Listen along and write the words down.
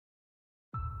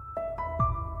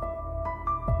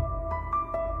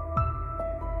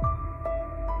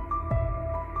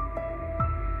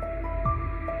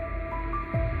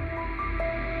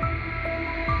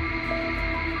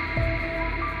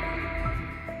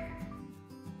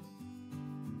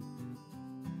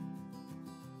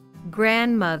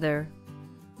grandmother,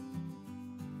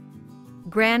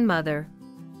 grandmother,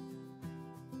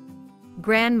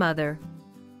 grandmother.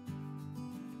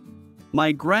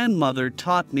 My grandmother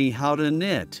taught me how to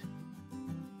knit.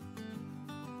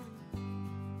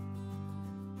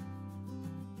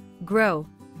 Grow,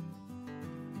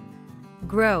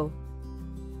 grow,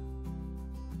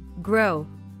 grow.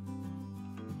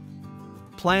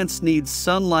 Plants need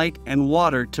sunlight and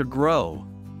water to grow.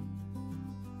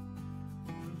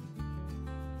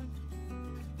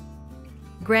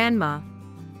 Grandma,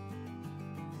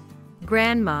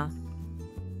 grandma,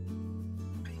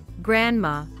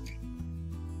 grandma.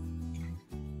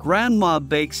 Grandma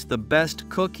bakes the best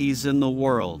cookies in the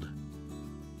world.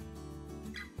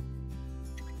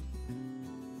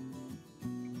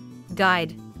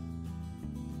 Guide,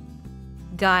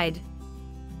 guide,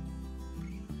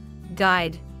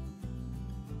 guide.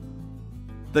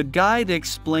 The guide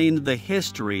explained the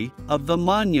history of the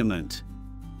monument.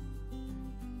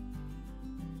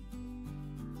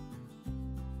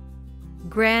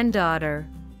 Granddaughter,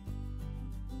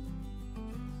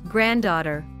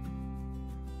 granddaughter,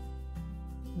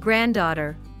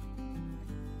 granddaughter.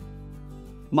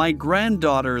 My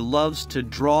granddaughter loves to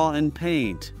draw and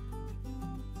paint.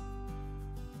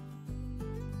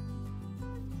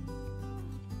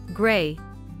 Gray,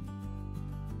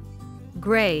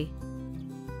 gray,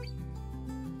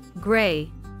 gray.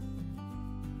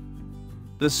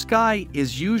 The sky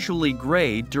is usually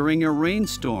gray during a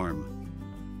rainstorm.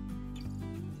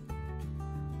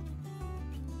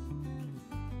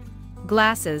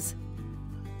 Glasses,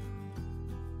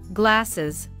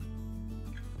 glasses,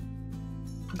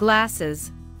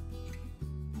 glasses.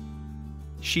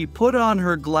 She put on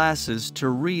her glasses to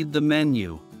read the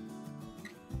menu.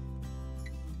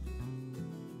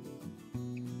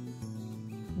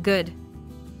 Good,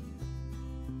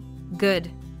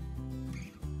 good,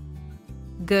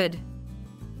 good.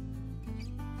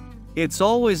 It's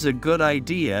always a good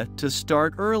idea to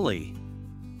start early.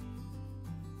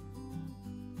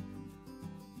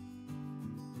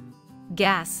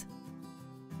 Gas,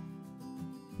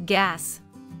 gas,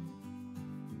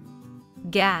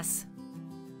 gas.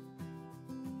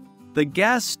 The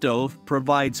gas stove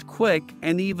provides quick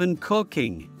and even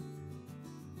cooking.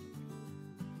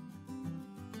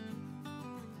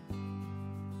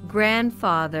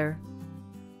 Grandfather,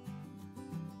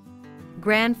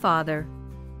 grandfather,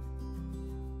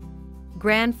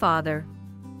 grandfather.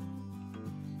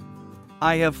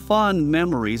 I have fond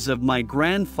memories of my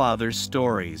grandfather's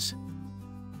stories.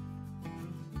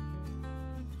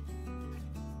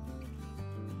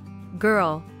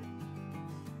 Girl,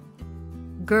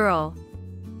 girl,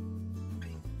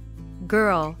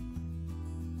 girl.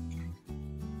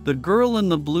 The girl in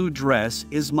the blue dress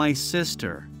is my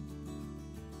sister.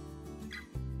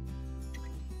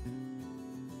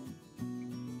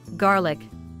 Garlic,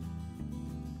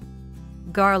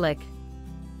 garlic,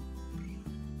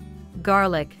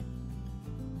 garlic.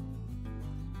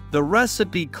 The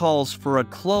recipe calls for a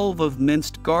clove of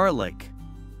minced garlic.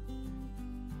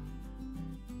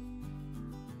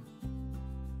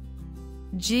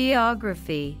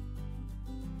 Geography,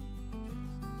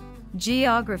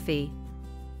 geography,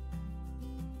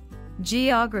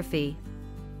 geography.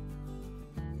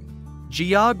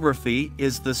 Geography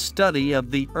is the study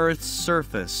of the Earth's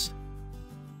surface.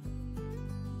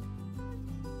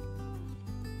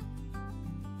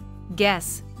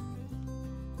 Guess,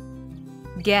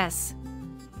 guess,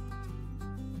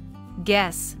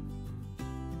 guess.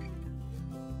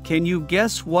 Can you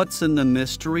guess what's in the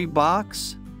mystery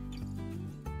box?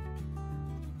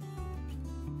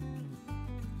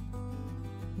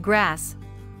 Grass,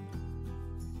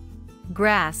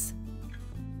 grass,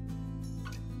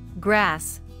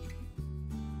 grass.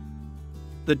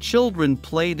 The children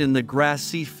played in the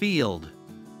grassy field.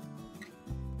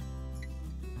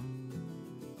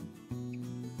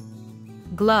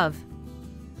 Glove,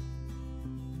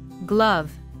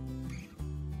 glove,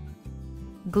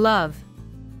 glove.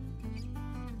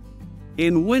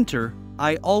 In winter,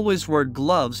 I always wear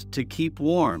gloves to keep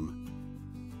warm.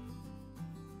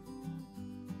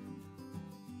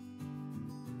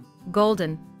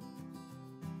 Golden,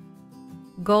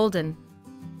 golden,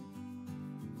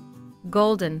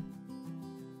 golden.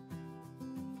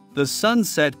 The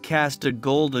sunset cast a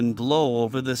golden glow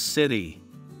over the city.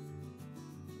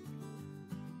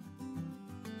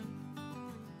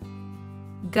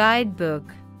 Guidebook,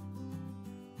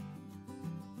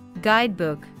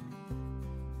 guidebook,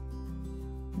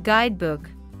 guidebook.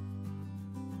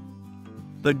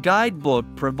 The guidebook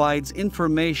provides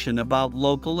information about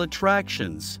local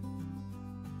attractions.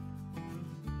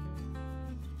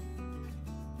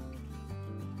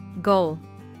 goal,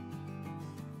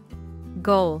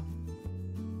 goal,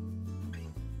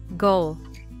 goal.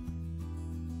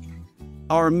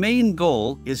 Our main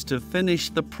goal is to finish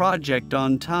the project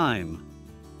on time.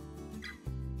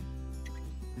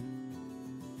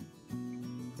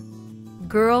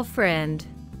 Girlfriend,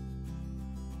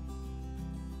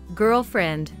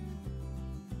 girlfriend,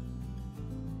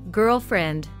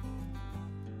 girlfriend.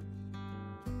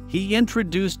 He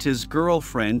introduced his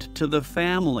girlfriend to the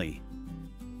family.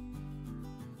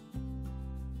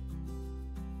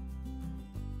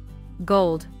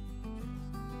 Gold,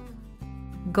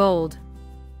 gold,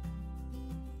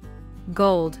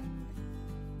 gold.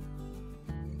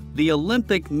 The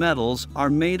Olympic medals are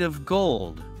made of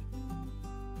gold.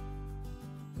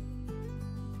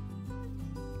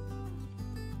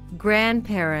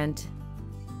 Grandparent,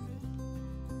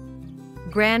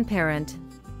 grandparent,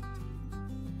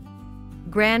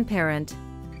 grandparent.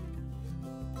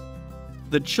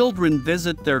 The children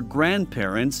visit their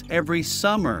grandparents every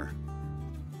summer.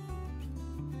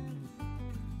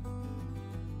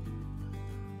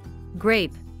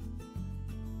 Grape,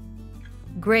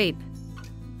 grape,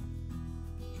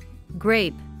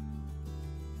 grape.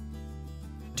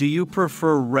 Do you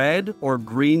prefer red or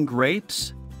green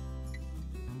grapes?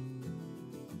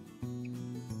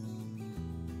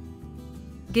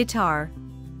 Guitar,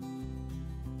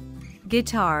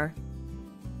 guitar,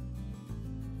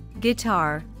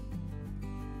 guitar.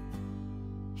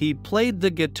 He played the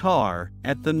guitar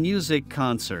at the music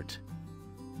concert.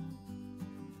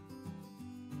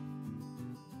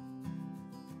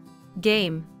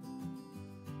 Game,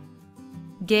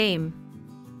 game,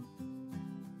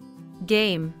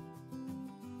 game.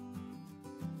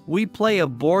 We play a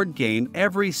board game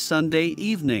every Sunday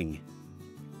evening.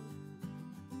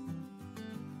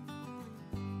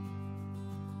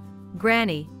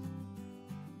 Granny,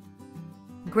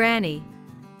 granny,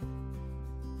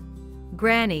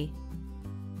 granny.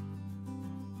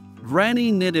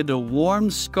 Granny knitted a warm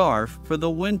scarf for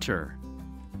the winter.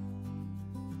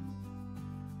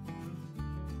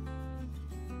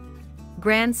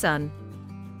 Grandson,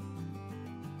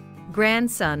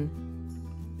 grandson,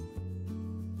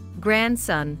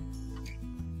 grandson.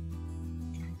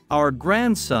 Our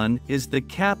grandson is the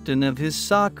captain of his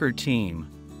soccer team.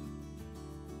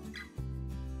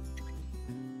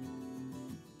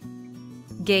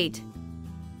 Gate,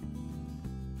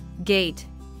 gate,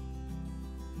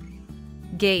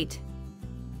 gate.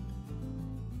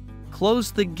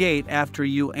 Close the gate after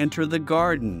you enter the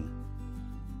garden.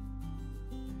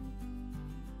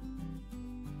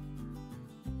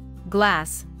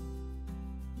 Glass,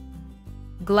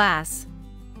 glass,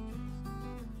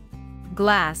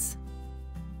 glass.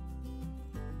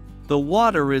 The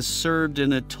water is served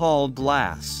in a tall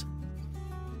glass.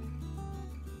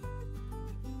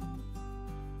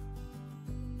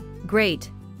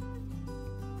 Great,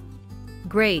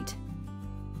 great,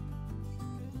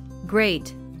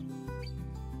 great.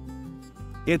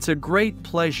 It's a great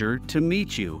pleasure to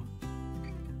meet you.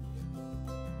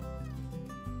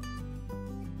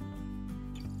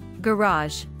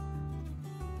 Garage,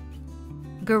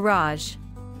 garage,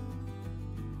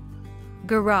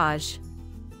 garage.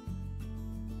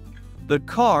 The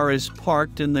car is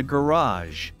parked in the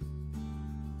garage.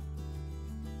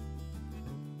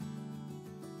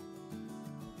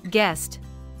 Guest,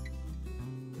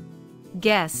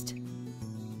 guest,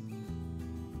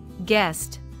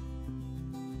 guest.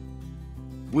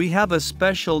 We have a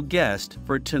special guest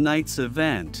for tonight's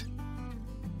event.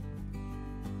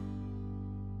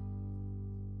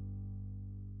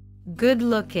 Good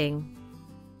looking,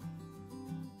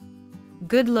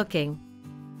 good looking,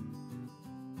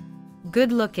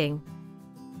 good looking.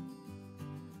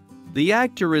 The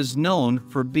actor is known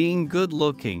for being good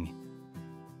looking.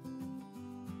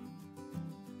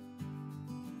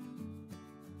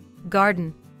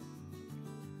 Garden,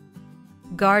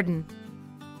 garden,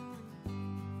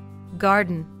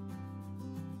 garden.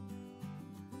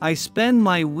 I spend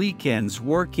my weekends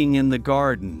working in the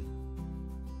garden.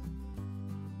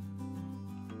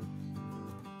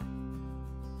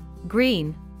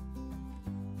 Green,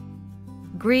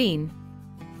 green,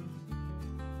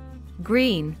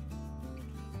 green.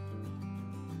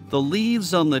 The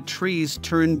leaves on the trees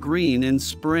turn green in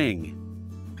spring.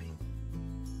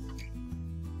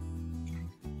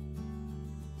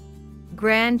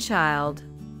 Grandchild,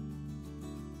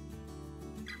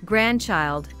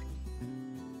 grandchild,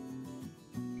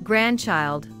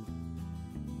 grandchild.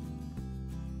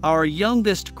 Our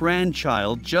youngest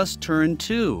grandchild just turned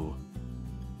 2.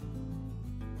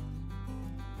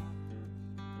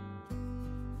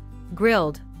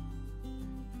 Grilled,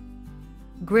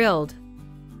 grilled,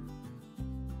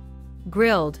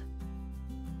 grilled,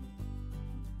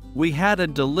 We had a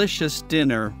delicious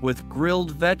dinner with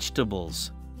grilled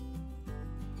vegetables.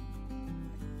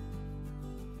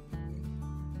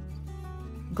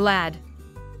 glad,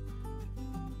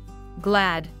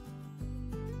 glad,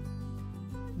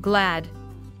 glad,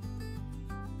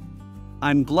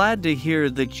 I'm glad to hear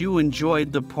that you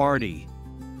enjoyed the party.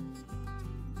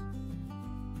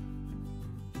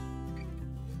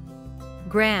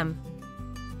 gram,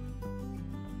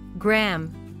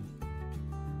 gram,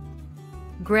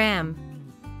 gram.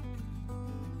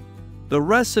 The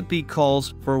recipe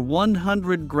calls for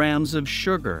 100 grams of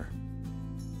sugar.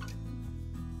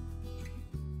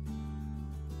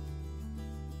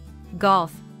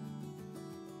 golf,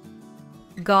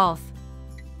 golf,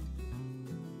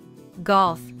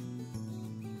 golf,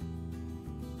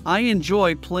 I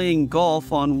enjoy playing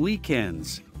golf on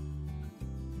weekends.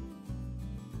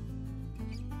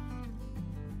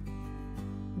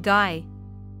 guy,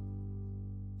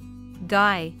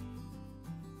 guy,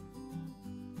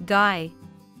 guy,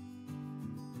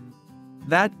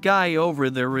 That guy over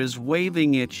there is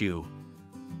waving at you.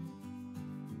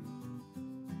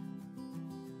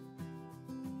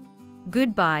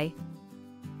 goodbye,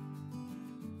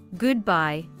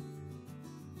 goodbye,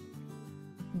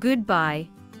 goodbye,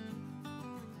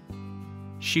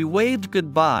 She waved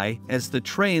goodbye as the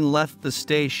train left the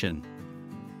station.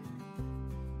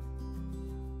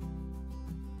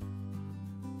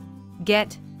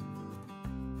 get,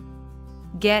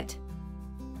 get,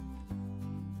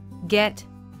 get,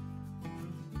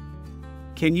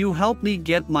 Can you help me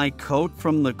get my coat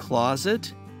from the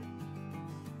closet?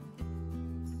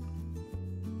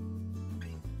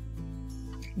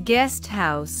 guest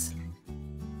house,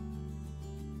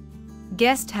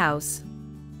 guest house,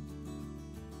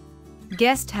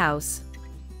 guest house,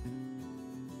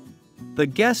 The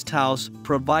guest house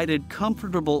provided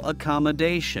comfortable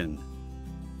accommodation.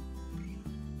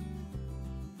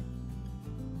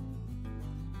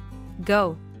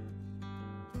 go,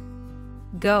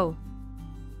 go,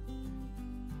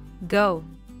 go,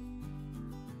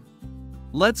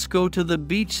 Let's go to the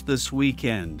beach this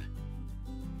weekend.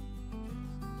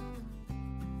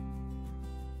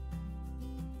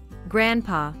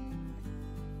 grandpa,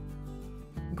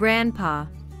 grandpa,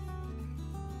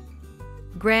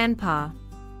 grandpa,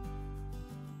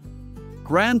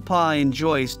 Grandpa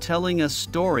enjoys telling us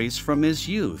stories from his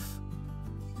youth.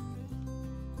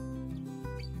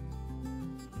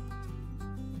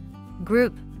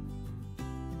 group,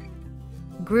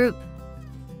 group,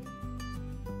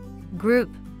 group,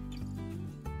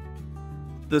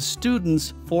 The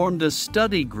students formed a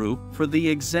study group for the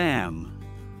exam.